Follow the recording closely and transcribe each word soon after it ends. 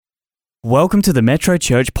Welcome to the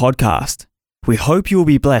Metrochurch podcast. We hope you will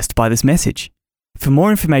be blessed by this message. For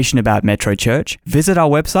more information about Metrochurch, visit our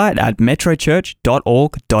website at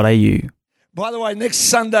metrochurch.org.au. By the way, next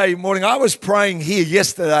Sunday morning, I was praying here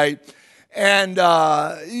yesterday, and,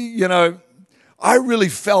 I really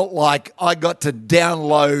felt like I got to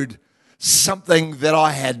download something that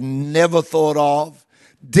I had never thought of,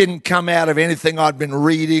 didn't come out of anything I'd been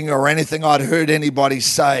reading or anything I'd heard anybody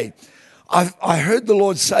say. I heard the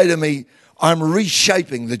Lord say to me, I'm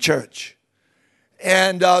reshaping the church.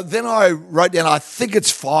 And then I wrote down, I think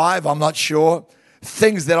it's 5, I'm not sure,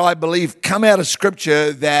 things that I believe come out of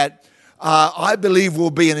Scripture that I believe will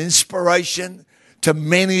be an inspiration to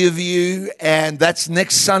many of you. And that's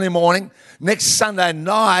next Sunday morning. Next Sunday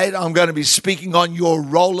night, I'm going to be speaking on your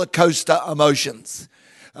roller coaster emotions.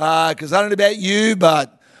 Because I don't know about you,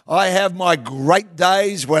 but I have my great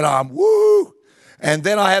days when I'm woo, and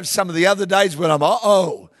then I have some of the other days when I'm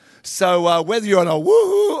uh-oh. So whether you're on a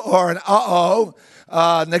woo or an uh-oh,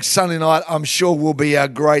 next Sunday night, I'm sure will be a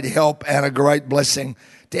great help and a great blessing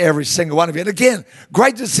to every single one of you. And again,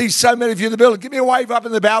 great to see so many of you in the building. Give me a wave up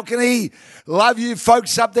in the balcony. Love you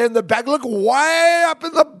folks up there in the back. Look way up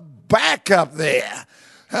in the back up there.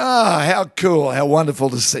 How cool, how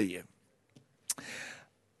wonderful to see you.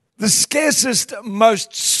 The scarcest,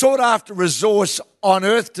 most sought-after resource on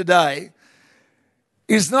earth today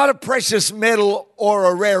is not a precious metal or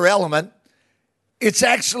a rare element. It's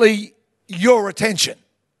actually your attention.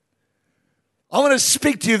 I want to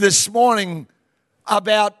speak to you this morning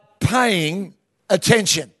about paying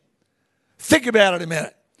attention. Think about it a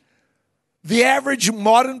minute. The average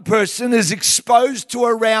modern person is exposed to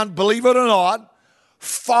around, believe it or not,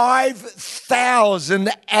 5,000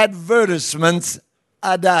 advertisements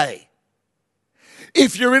a day.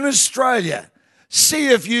 If you're in Australia, see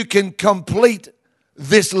if you can complete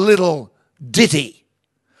this little ditty.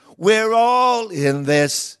 We're all in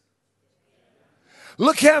this.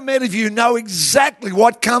 Look how many of you know exactly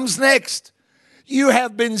what comes next. You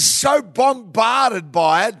have been so bombarded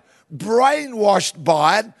by it, brainwashed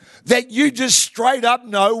by it, that you just straight up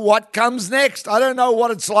know what comes next. I don't know what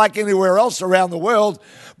it's like anywhere else around the world,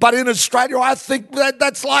 but in Australia, I think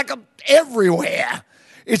that's like everywhere.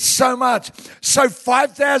 It's so much. So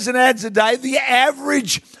 5,000 ads a day. The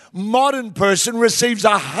average modern person receives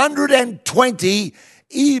 120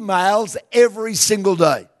 emails every single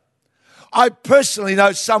day. I personally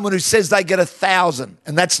know someone who says they get 1,000,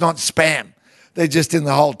 and that's not spam. They're just in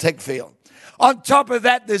the whole tech field. On top of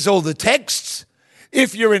that, there's all the texts.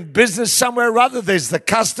 If you're in business somewhere or other, there's the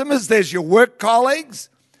customers, there's your work colleagues.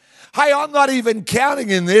 Hey, I'm not even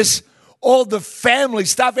counting in this all the family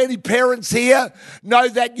stuff. Any parents here know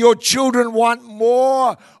that your children want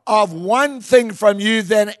more of one thing from you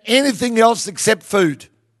than anything else except food.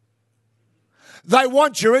 They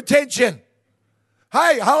want your attention.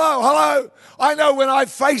 Hey, hello. I know when I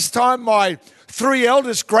FaceTime my 3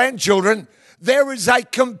 eldest grandchildren, there is a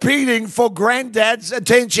competing for granddad's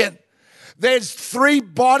attention. There's 3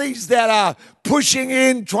 bodies that are pushing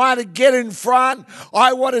in, trying to get in front.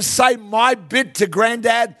 I want to say my bit to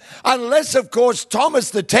Granddad, unless, of course, Thomas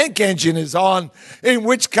the Tank Engine is on, in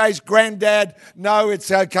which case, Granddad, no, it's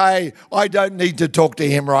okay. I don't need to talk to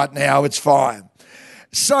him right now. It's fine.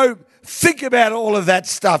 So think about all of that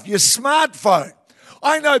stuff. Your smartphone.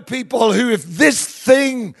 I know people who, if this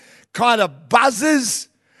thing kind of buzzes,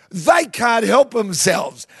 they can't help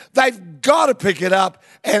themselves. They've got to pick it up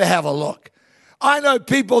and have a look. I know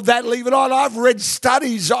people that leave it on. I've read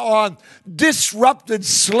studies on disrupted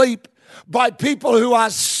sleep by people who are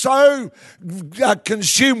so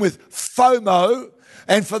consumed with FOMO.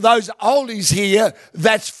 And for those oldies here,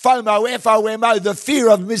 that's FOMO, F-O-M-O, the fear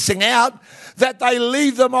of missing out, that they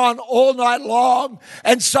leave them on all night long.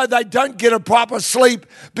 And so they don't get a proper sleep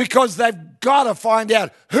because they've got to find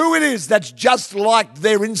out who it is that's just like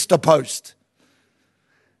their Insta post.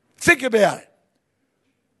 Think about it.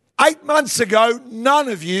 8 months ago, none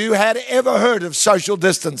of you had ever heard of social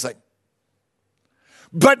distancing.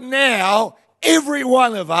 But now, every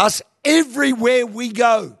one of us, everywhere we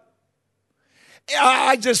go.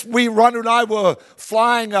 Ron and I were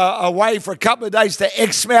flying away for a couple of days to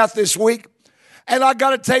Exmouth this week. And I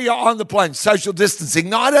got to tell you, on the plane, social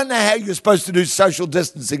distancing. Now, I don't know how you're supposed to do social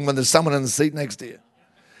distancing when there's someone in the seat next to you.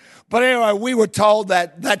 But anyway, we were told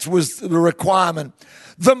that was the requirement.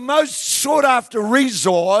 The most sought-after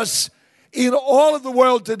resource in all of the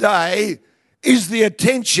world today is the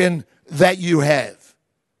attention that you have.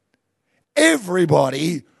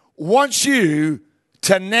 Everybody wants you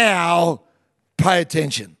to now pay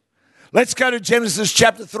attention. Let's go to Genesis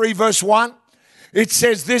chapter 3, verse 1. It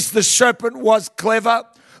says this: the serpent was clever,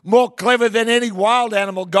 more clever than any wild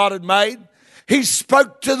animal God had made. He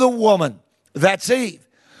spoke to the woman, that's Eve.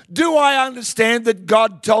 Do I understand that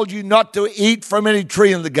God told you not to eat from any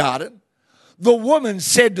tree in the garden? The woman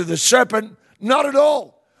said to the serpent, not at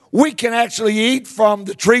all. We can actually eat from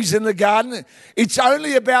the trees in the garden. It's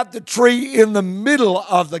only about the tree in the middle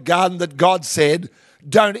of the garden that God said,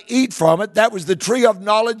 don't eat from it. That was the tree of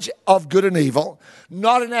knowledge of good and evil,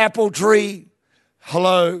 not an apple tree.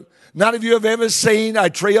 Hello. None of you have ever seen a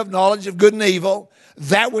tree of knowledge of good and evil.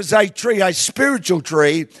 That was a tree, a spiritual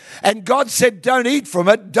tree. And God said, don't eat from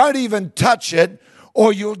it. Don't even touch it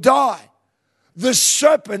or you'll die. The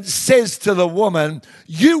serpent says to the woman,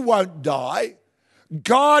 you won't die.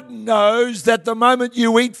 God knows that the moment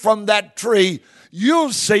you eat from that tree,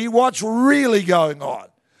 you'll see what's really going on.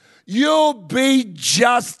 You'll be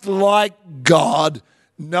just like God,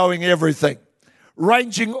 knowing everything,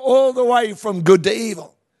 ranging all the way from good to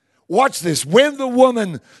evil. Watch this. When the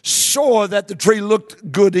woman saw that the tree looked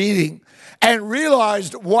good eating and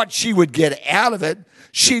realized what she would get out of it,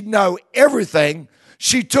 she'd know everything.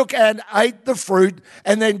 She took and ate the fruit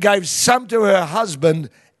and then gave some to her husband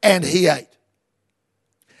and he ate.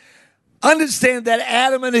 Understand that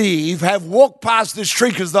Adam and Eve have walked past this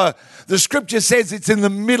tree because the scripture says it's in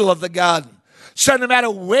the middle of the garden. So no matter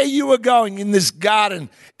where you were going in this garden,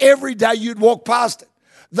 every day you'd walk past it.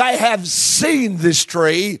 They have seen this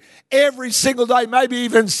tree every single day, maybe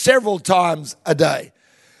even several times a day.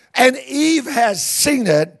 And Eve has seen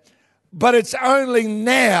it, but it's only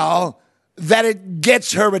now that it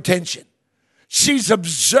gets her attention. She's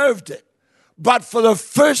observed it, but for the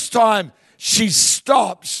first time, she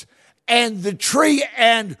stops, and the tree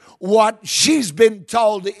and what she's been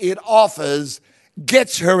told it offers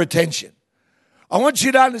gets her attention. I want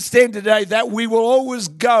you to understand today that we will always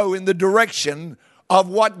go in the direction of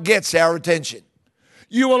what gets our attention.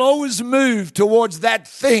 You will always move towards that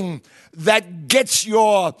thing that gets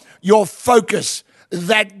your focus,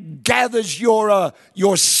 that gathers your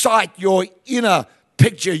sight, your inner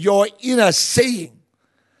picture, your inner seeing.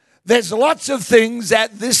 There's lots of things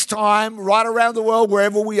at this time, right around the world,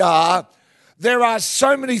 wherever we are, there are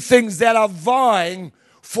so many things that are vying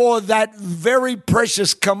for that very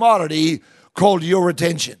precious commodity called your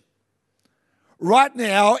attention. Right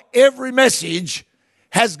now, every message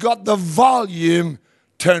has got the volume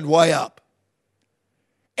turned way up.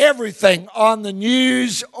 Everything on the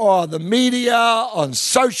news or the media, on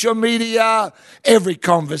social media, every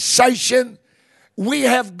conversation, we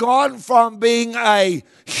have gone from being a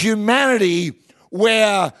humanity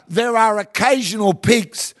where there are occasional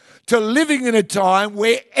peaks to living in a time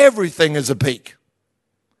where everything is a peak.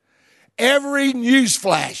 Every news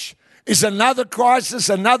flash is another crisis,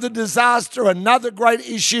 another disaster, another great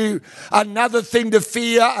issue, another thing to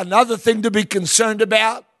fear, another thing to be concerned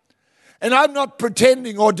about. And I'm not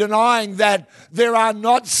pretending or denying that there are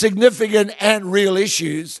not significant and real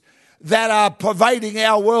issues that are pervading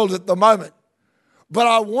our world at the moment. But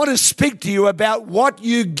I want to speak to you about what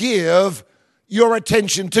you give your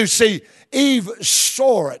attention to. See, Eve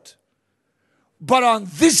saw it, but on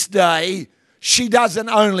this day, she doesn't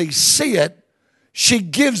only see it, she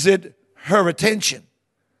gives it her attention.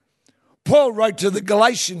 Paul wrote to the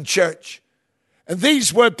Galatian church, and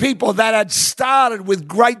these were people that had started with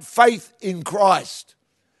great faith in Christ.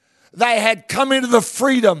 They had come into the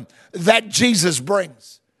freedom that Jesus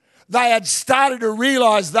brings. They had started to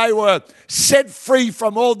realize they were set free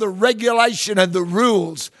from all the regulation and the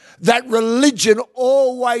rules that religion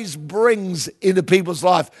always brings into people's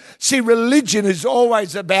life. See, religion is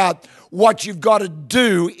always about what you've got to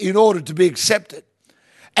do in order to be accepted.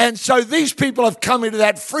 And so these people have come into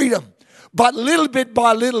that freedom. But little bit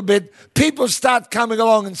by little bit, people start coming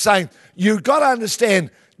along and saying, you've got to understand,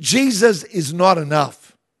 Jesus is not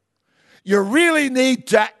enough. You really need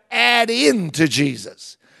to add in to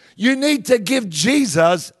Jesus. You need to give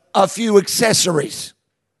Jesus a few accessories.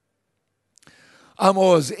 I'm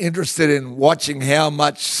always interested in watching how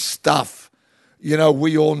much stuff,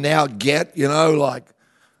 we all now get, like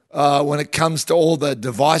when it comes to all the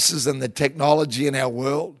devices and the technology in our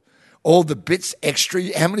world, all the bits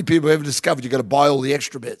extra. How many people have ever discovered you've got to buy all the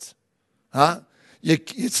extra bits? Huh?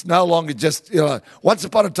 It's no longer just, once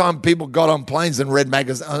upon a time people got on planes and read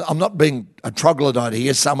magazines. I'm not being a troglodyte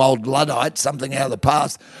here, some old Luddite, something out of the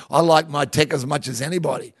past. I like my tech as much as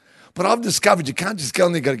anybody. But I've discovered you can't just go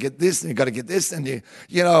and you've got to get this and you've got to get this. And,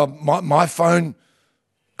 my phone,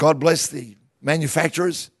 God bless the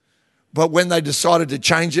manufacturers, but when they decided to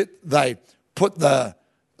change it, they put the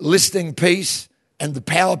listening piece and the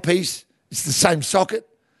power piece, it's the same socket.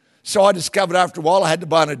 So I discovered after a while I had to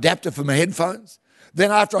buy an adapter for my headphones.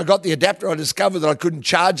 Then after I got the adapter, I discovered that I couldn't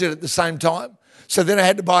charge it at the same time. So then I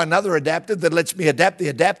had to buy another adapter that lets me adapt the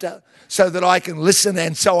adapter so that I can listen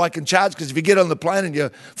and so I can charge. Because if you get on the plane and your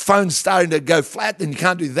phone's starting to go flat, then you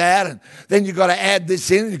can't do that. And then you've got to add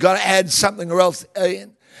this in. You've got to add something else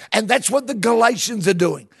in. And that's what the Galatians are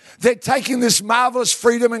doing. They're taking this marvelous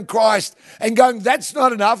freedom in Christ and going, that's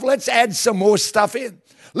not enough. Let's add some more stuff in.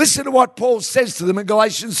 Listen to what Paul says to them in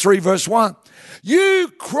Galatians 3 verse 1.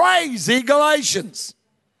 You crazy Galatians.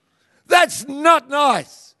 That's not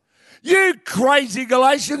nice. You crazy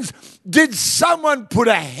Galatians, did someone put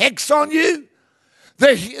a hex on you?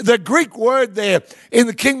 The Greek word there in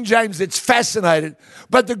the King James, it's fascinated,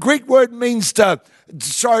 but the Greek word means the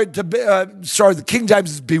King James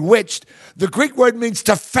is bewitched. The Greek word means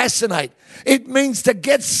to fascinate. It means to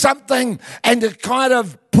get something and to kind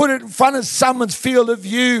of put it in front of someone's field of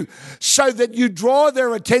view so that you draw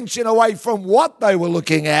their attention away from what they were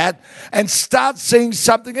looking at and start seeing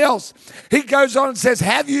something else. He goes on and says,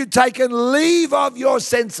 have you taken leave of your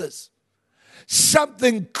senses?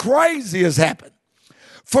 Something crazy has happened.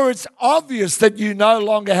 For it's obvious that you no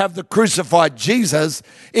longer have the crucified Jesus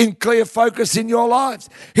in clear focus in your lives.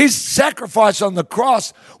 His sacrifice on the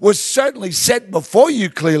cross was certainly set before you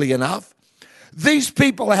clearly enough. These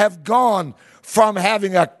people have gone from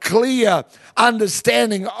having a clear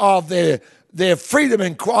understanding of their freedom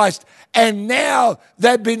in Christ, and now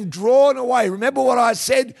they've been drawn away. Remember what I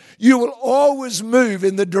said? You will always move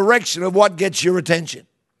in the direction of what gets your attention.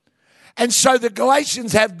 And so the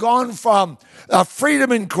Galatians have gone from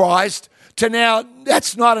freedom in Christ to now,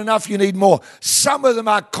 that's not enough, you need more. Some of them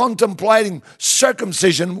are contemplating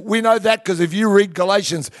circumcision. We know that because if you read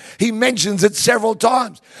Galatians, he mentions it several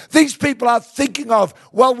times. These people are thinking of,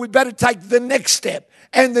 well, we better take the next step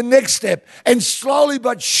and the next step. And slowly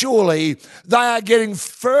but surely, they are getting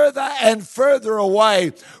further and further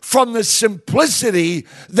away from the simplicity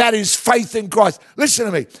that is faith in Christ. Listen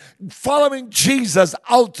to me. Following Jesus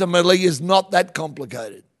ultimately is not that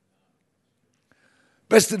complicated.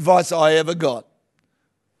 Best advice I ever got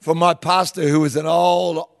from my pastor, who was an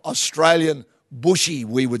old Australian bushy,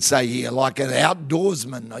 we would say here, like an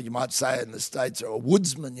outdoorsman, you might say in the States, or a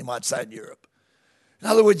woodsman, you might say in Europe. In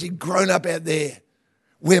other words, he'd grown up out there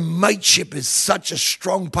where mateship is such a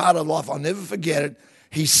strong part of life. I'll never forget it.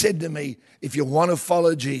 He said to me, if you want to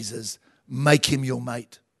follow Jesus, make him your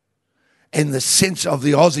mate. And the sense of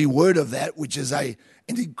the Aussie word of that, which is an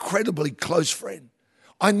incredibly close friend.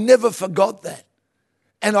 I never forgot that.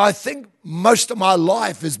 And I think most of my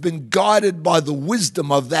life has been guided by the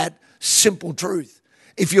wisdom of that simple truth.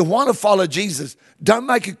 If you want to follow Jesus, don't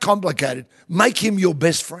make it complicated. Make him your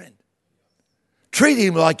best friend. Treat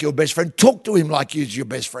him like your best friend. Talk to him like he's your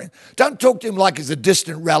best friend. Don't talk to him like he's a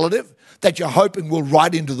distant relative that you're hoping will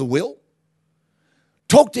write into the will.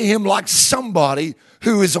 Talk to him like somebody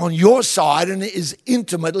who is on your side and is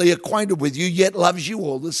intimately acquainted with you, yet loves you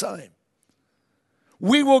all the same.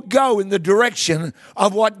 We will go in the direction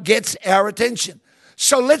of what gets our attention.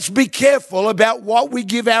 So let's be careful about what we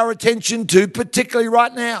give our attention to, particularly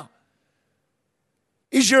right now.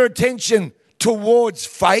 Is your attention towards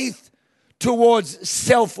faith, towards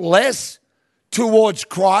selfless, towards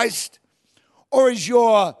Christ? Or is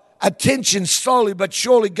your attention slowly but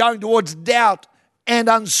surely going towards doubt and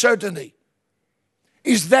uncertainty?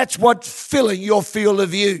 Is that what's filling your field of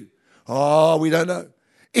view? Oh, we don't know.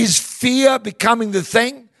 Is fear becoming the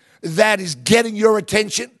thing that is getting your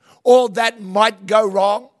attention, or that might go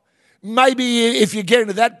wrong? Maybe if you get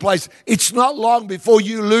into that place, it's not long before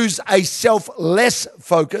you lose a selfless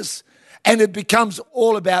focus and it becomes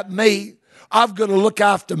all about me. I've got to look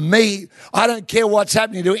after me. I don't care what's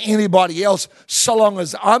happening to anybody else so long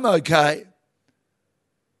as I'm okay.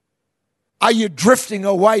 Are you drifting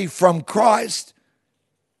away from Christ?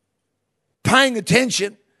 Paying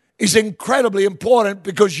attention is incredibly important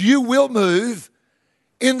because you will move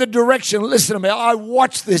in the direction. Listen to me, I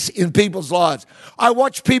watch this in people's lives. I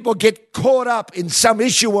watch people get caught up in some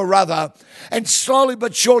issue or other, and slowly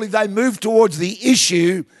but surely they move towards the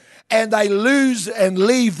issue and they lose and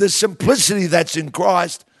leave the simplicity that's in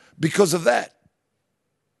Christ because of that.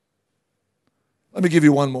 Let me give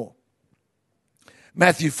you one more.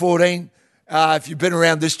 Matthew 14. If you've been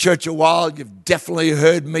around this church a while, you've definitely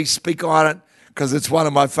heard me speak on it, because it's one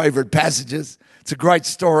of my favorite passages. It's a great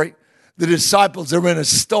story. The disciples are in a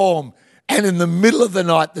storm, and in the middle of the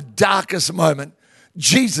night, the darkest moment,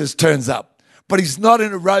 Jesus turns up. But he's not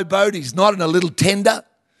in a rowboat. He's not in a little tender.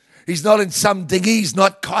 He's not in some dinghy. He's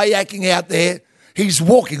not kayaking out there. He's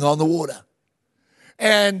walking on the water.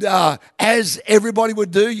 And as everybody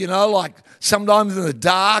would do, you know, like sometimes in the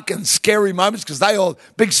dark and scary moments, because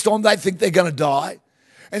big storm, they think they're going to die.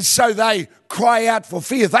 And so they cry out for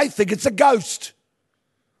fear. They think it's a ghost.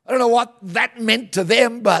 I don't know what that meant to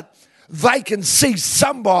them, but they can see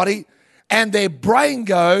somebody and their brain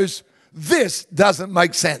goes, this doesn't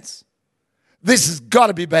make sense. This has got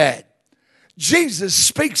to be bad. Jesus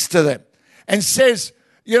speaks to them and says,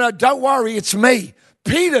 don't worry, it's me.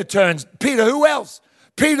 Peter, who else?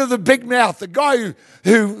 Peter the big mouth, the guy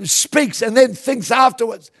who speaks and then thinks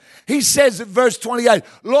afterwards. He says in verse 28,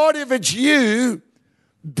 Lord, if it's you,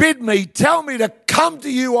 tell me to come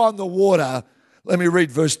to you on the water. Let me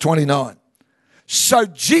read verse 29. So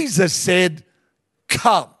Jesus said,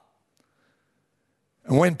 come.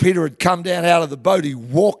 And when Peter had come down out of the boat, he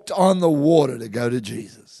walked on the water to go to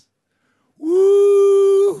Jesus.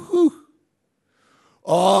 Woo!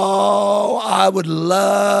 Oh, I would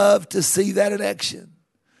love to see that in action.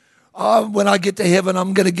 Oh, when I get to heaven,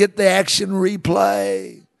 I'm going to get the action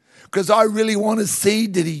replay because I really want to see,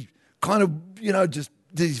 did he kind of, did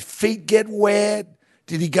his feet get wet?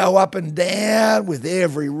 Did he go up and down with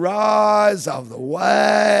every rise of the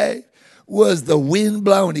wave? Was the wind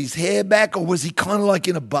blowing his hair back, or was he kind of like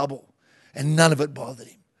in a bubble and none of it bothered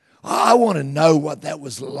him? I want to know what that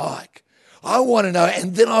was like. I want to know,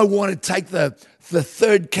 and then I want to take the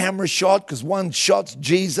third camera shot, because one shot's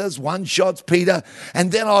Jesus, one shot's Peter,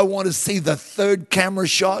 and then I want to see the third camera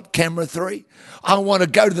shot, camera 3. I want to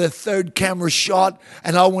go to the third camera shot,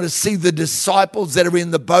 and I want to see the disciples that are in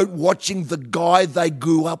the boat watching the guy they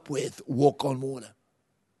grew up with walk on water.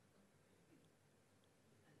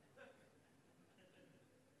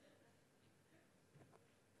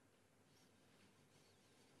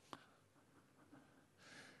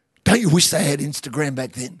 Don't you wish they had Instagram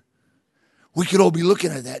back then? We could all be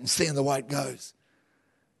looking at that and seeing the way it goes.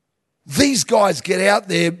 These guys get out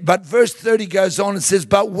there, but verse 30 goes on and says,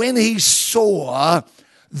 but when he saw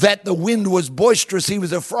that the wind was boisterous, he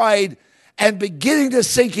was afraid, and beginning to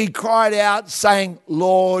sink, he cried out, saying,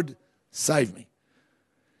 Lord, save me.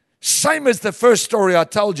 Same as the first story I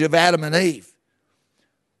told you of Adam and Eve.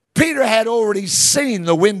 Peter had already seen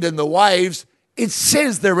the wind and the waves. It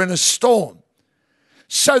says they're in a storm.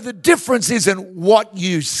 So the difference isn't what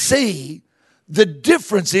you see. The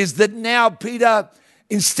difference is that now Peter,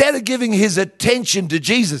 instead of giving his attention to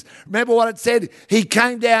Jesus, remember what it said? He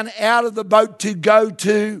came down out of the boat to go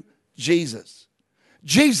to Jesus.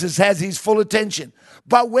 Jesus has his full attention.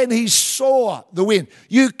 But when he saw the wind,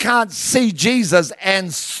 you can't see Jesus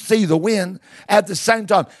and see the wind at the same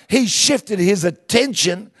time. He shifted his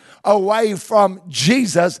attention away from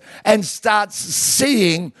Jesus and starts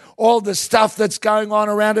seeing all the stuff that's going on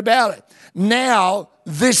around about it. Now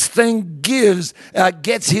this thing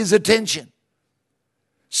gets his attention.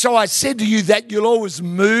 So I said to you that you'll always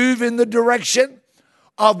move in the direction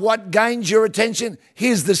of what gains your attention.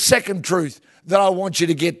 Here's the second truth that I want you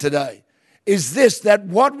to get today, is this, that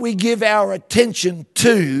what we give our attention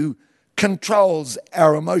to controls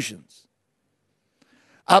our emotions.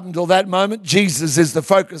 Up until that moment, Jesus is the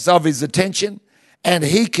focus of his attention, and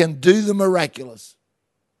he can do the miraculous.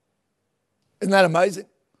 Isn't that amazing?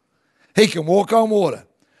 He can walk on water.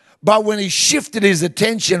 But when he shifted his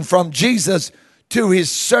attention from Jesus to his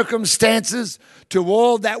circumstances, to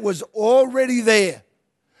all that was already there.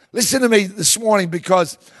 Listen to me this morning,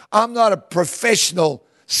 because I'm not a professional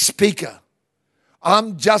speaker.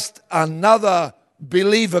 I'm just another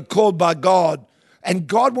believer called by God. And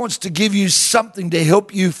God wants to give you something to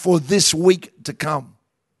help you for this week to come.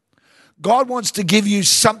 God wants to give you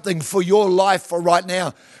something for your life for right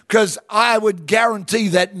now, because I would guarantee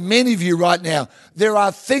that many of you right now, there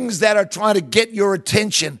are things that are trying to get your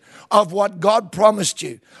attention of what God promised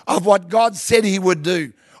you, of what God said he would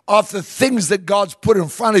do, of the things that God's put in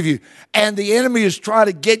front of you. And the enemy is trying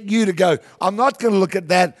to get you to go, I'm not going to look at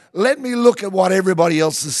that. Let me look at what everybody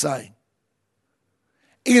else is saying.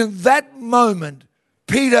 In that moment,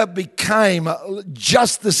 Peter became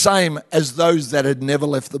just the same as those that had never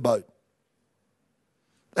left the boat.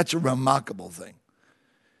 That's a remarkable thing.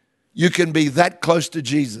 You can be that close to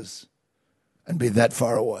Jesus and be that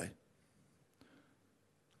far away.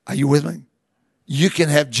 Are you with me? You can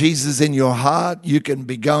have Jesus in your heart. You can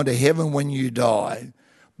be going to heaven when you die.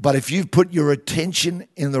 But if you've put your attention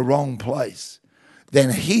in the wrong place, then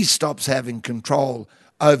he stops having control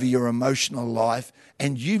over your emotional life,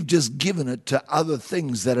 and you've just given it to other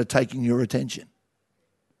things that are taking your attention.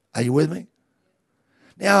 Are you with me?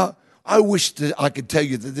 Now, I wish that I could tell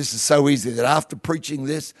you that this is so easy, that after preaching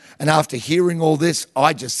this and after hearing all this,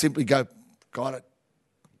 I just simply go, got it.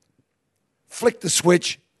 Flick the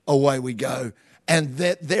switch, away we go. And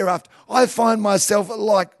thereafter, I find myself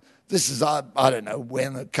like, this is, I don't know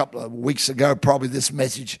when, a couple of weeks ago, probably this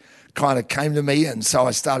message kind of came to me, and so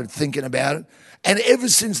I started thinking about it. And ever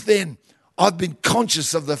since then, I've been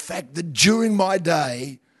conscious of the fact that during my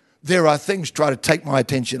day, there are things try to take my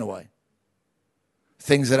attention away.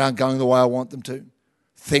 Things that aren't going the way I want them to.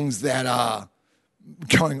 Things that are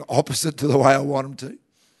going opposite to the way I want them to.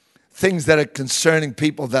 Things that are concerning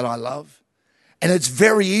people that I love. And it's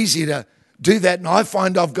very easy to do that. And I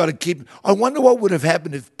find I've got to keep... I wonder what would have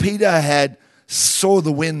happened if Peter had saw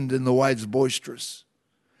the wind and the waves boisterous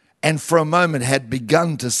and for a moment had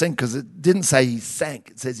begun to sink, because it didn't say he sank.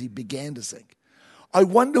 It says he began to sink. I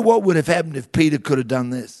wonder what would have happened if Peter could have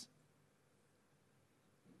done this.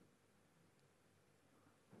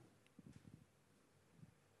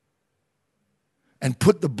 And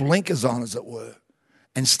put the blinkers on, as it were,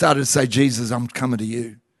 and started to say, Jesus, I'm coming to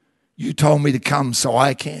you. You told me to come, so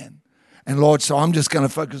I can. And Lord, so I'm just going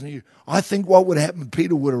to focus on you. I think what would happen,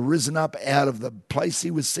 Peter would have risen up out of the place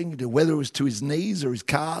he was sinking to, whether it was to his knees or his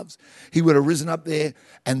calves. He would have risen up there,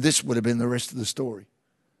 and this would have been the rest of the story.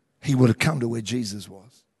 He would have come to where Jesus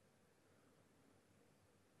was.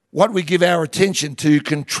 What we give our attention to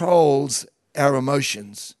controls our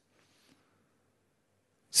emotions.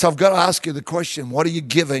 So I've got to ask you the question, what are you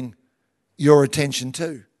giving your attention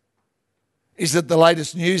to? Is it the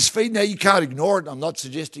latest news feed? Now, you can't ignore it. I'm not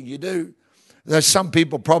suggesting you do. There's some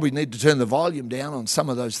people probably need to turn the volume down on some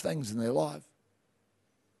of those things in their life.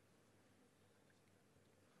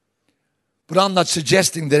 But I'm not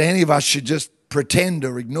suggesting that any of us should just pretend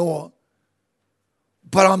or ignore.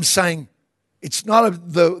 But I'm saying it's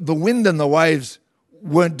not the wind and the waves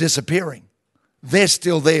weren't disappearing. They're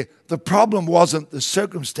still there. The problem wasn't the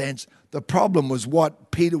circumstance. The problem was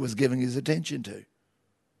what Peter was giving his attention to.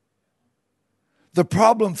 The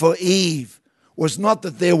problem for Eve was not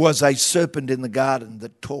that there was a serpent in the garden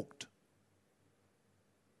that talked.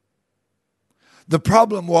 The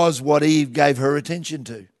problem was what Eve gave her attention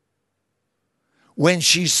to. When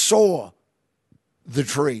she saw the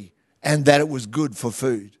tree and that it was good for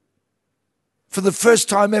food. For the first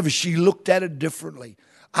time ever, she looked at it differently.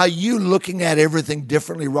 Are you looking at everything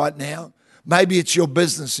differently right now? Maybe it's your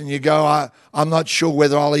business and you go, I'm not sure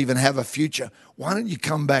whether I'll even have a future. Why don't you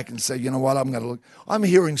come back and say, you know what, I'm going to look. I'm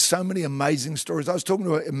hearing so many amazing stories. I was talking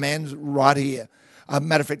to a man right here,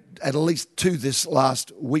 matter of fact, at least two this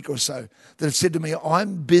last week or so, that have said to me,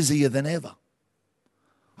 I'm busier than ever.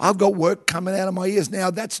 I've got work coming out of my ears. Now,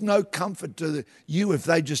 that's no comfort to you if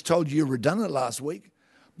they just told you you're redundant last week.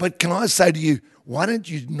 But can I say to you, why don't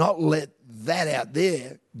you not let that out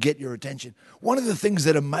there get your attention? One of the things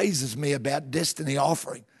that amazes me about Destiny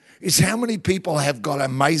Offering is how many people have got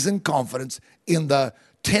amazing confidence in the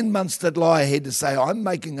 10 months that lie ahead to say, I'm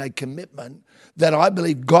making a commitment that I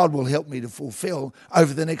believe God will help me to fulfill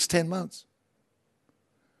over the next 10 months.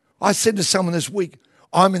 I said to someone this week,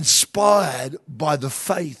 I'm inspired by the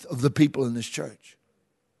faith of the people in this church.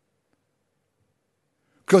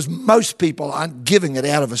 Because most people aren't giving it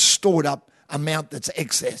out of a stored up amount that's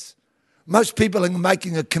excess. Most people are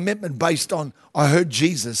making a commitment based on, I heard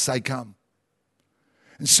Jesus say come.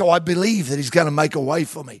 And so I believe that he's going to make a way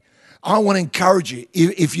for me. I want to encourage you,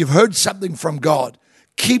 if you've heard something from God,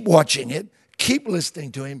 keep watching it, keep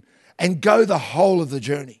listening to him, and go the whole of the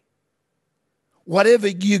journey. Whatever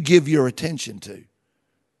you give your attention to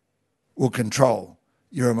will control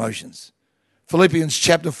your emotions. Philippians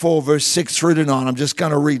chapter 4, verse 6 through to 9. I'm just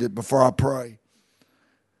going to read it before I pray.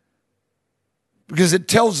 Because it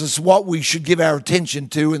tells us what we should give our attention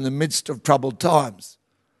to in the midst of troubled times.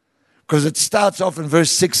 Because it starts off in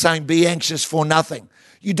verse 6 saying, be anxious for nothing.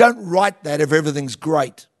 You don't write that if everything's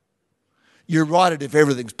great. You write it if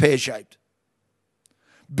everything's pear-shaped.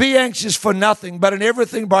 Be anxious for nothing, but in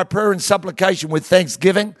everything by prayer and supplication with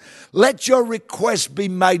thanksgiving, let your requests be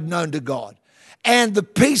made known to God. And the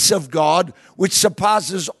peace of God, which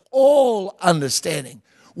surpasses all understanding,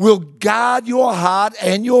 will guard your heart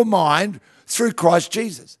and your mind through Christ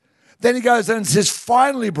Jesus. Then he goes on and says,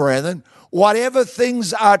 finally, brethren, whatever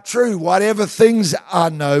things are true, whatever things are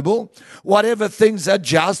noble, whatever things are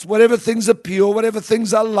just, whatever things are pure, whatever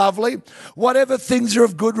things are lovely, whatever things are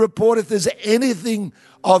of good report, if there's anything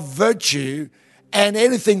of virtue and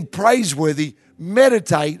anything praiseworthy,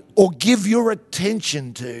 meditate or give your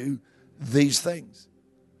attention to these things.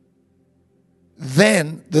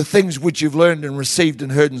 Then the things which you've learned and received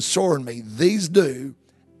and heard and saw in me, these do,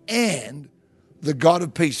 and the God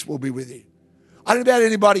of peace will be with you. I don't know about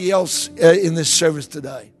anybody else in this service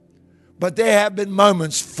today, but there have been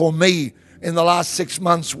moments for me in the last 6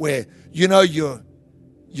 months where, you know, you're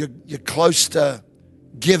close to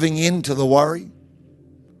giving in to the worry.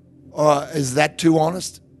 Or is that too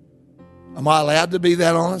honest? Am I allowed to be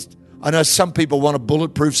that honest? I know some people want a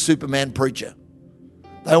bulletproof Superman preacher.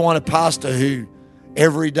 They want a pastor who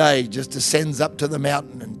every day just ascends up to the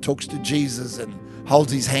mountain and talks to Jesus and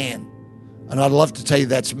holds his hand. And I'd love to tell you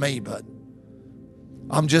that's me, but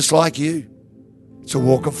I'm just like you. It's a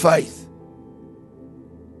walk of faith.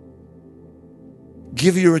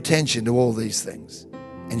 Give your attention to all these things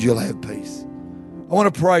and you'll have peace. I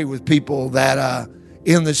want to pray with people that are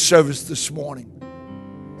in this service this morning.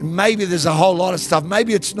 And maybe there's a whole lot of stuff.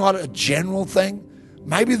 Maybe it's not a general thing.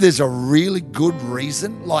 Maybe there's a really good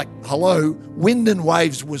reason. Like, hello, wind and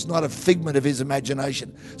waves was not a figment of his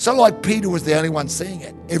imagination. So like Peter was the only one seeing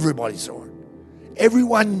it. Everybody saw it.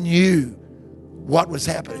 Everyone knew what was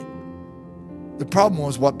happening. The problem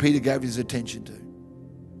was what Peter gave his attention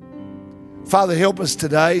to. Father, help us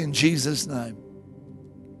today in Jesus' name.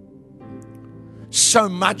 So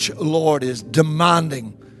much, Lord, is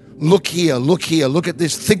demanding. Look here, look at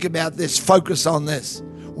this, think about this, focus on this,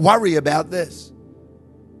 worry about this.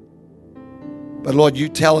 But Lord, you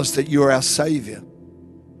tell us that you're our Savior,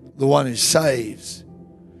 the one who saves.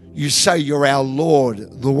 You say you're our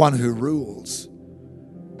Lord, the one who rules.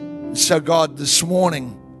 So God, this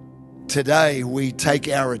morning, today, we take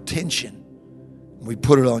our attention and we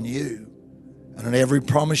put it on you and on every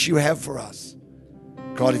promise you have for us.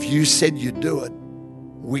 God, if you said you'd do it,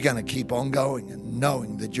 we're going to keep on going and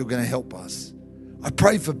knowing that you're going to help us. I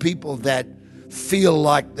pray for people that feel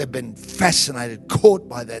like they've been fascinated, caught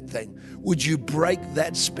by that thing. Would you break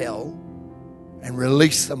that spell and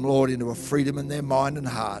release them, Lord, into a freedom in their mind and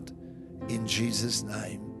heart in Jesus'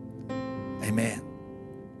 name. Amen.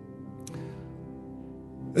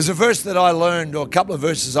 There's a verse that I learned, or a couple of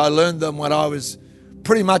verses. I learned them when I was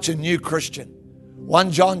pretty much a new Christian.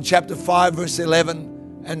 1 John chapter 5, verse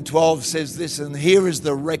 11 and 12 says this, and here is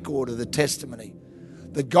the record of the testimony,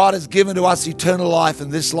 that God has given to us eternal life,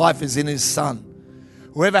 and this life is in his Son.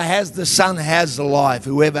 Whoever has the Son has the life.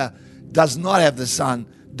 Whoever does not have the Son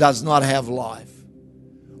does not have life.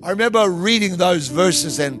 I remember reading those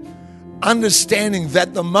verses and understanding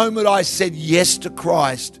that the moment I said yes to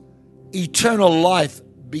Christ, eternal life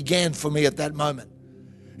began for me at that moment.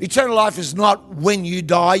 Eternal life is not when you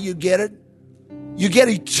die, you get it. You get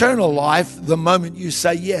eternal life the moment you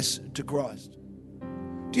say yes to Christ.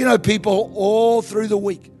 Do you know people all through the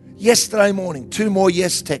week? Yesterday morning, 2 more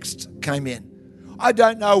yes texts came in. I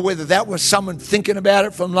don't know whether that was someone thinking about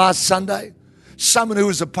it from last Sunday, someone who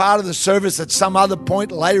was a part of the service at some other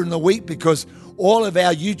point later in the week, because all of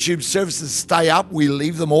our YouTube services stay up. We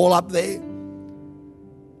leave them all up there.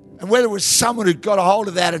 And whether it was someone who got a hold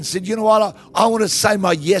of that and said, you know what, I want to say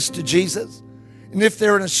my yes to Jesus. And if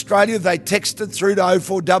they're in Australia, they text it through to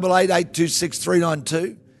 0488 826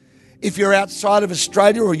 392. If you're outside of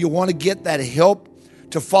Australia or you want to get that help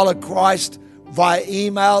to follow Christ via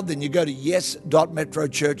email, then you go to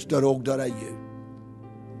yes.metrochurch.org.au.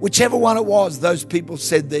 Whichever one it was, those people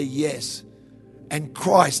said their yes. And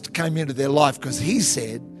Christ came into their life because he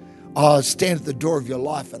said, I'll stand at the door of your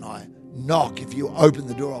life and I knock. If you open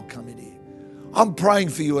the door, I'll come in here. I'm praying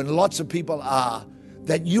for you, and lots of people are,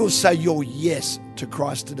 that you'll say your yes to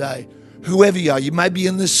Christ today. Whoever you are, you may be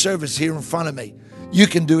in this service here in front of me. You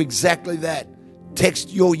can do exactly that.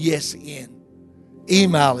 Text your yes in.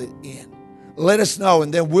 Email it in. Let us know,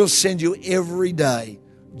 and then we'll send you every day,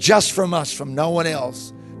 just from us, from no one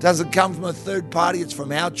else. It doesn't come from a third party. It's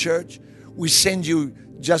from our church. We send you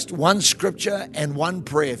just one scripture and one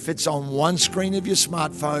prayer. Fits on one screen of your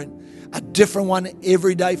smartphone. A different one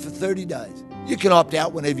every day for 30 days. You can opt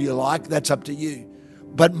out whenever you like. That's up to you.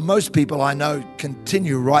 But most people I know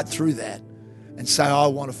continue right through that and say, I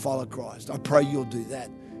want to follow Christ. I pray you'll do that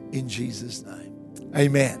in Jesus' name.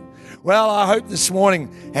 Amen. Well, I hope this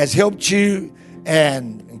morning has helped you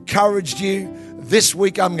and encouraged you. This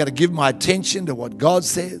week I'm going to give my attention to what God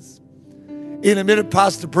says. In a minute,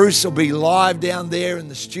 Pastor Bruce will be live down there in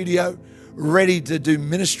the studio, ready to do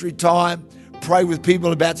ministry time. Pray with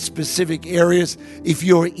people about specific areas. If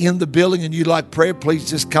you're in the building and you'd like prayer, please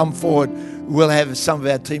just come forward. We'll have some of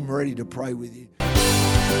our team ready to pray with you.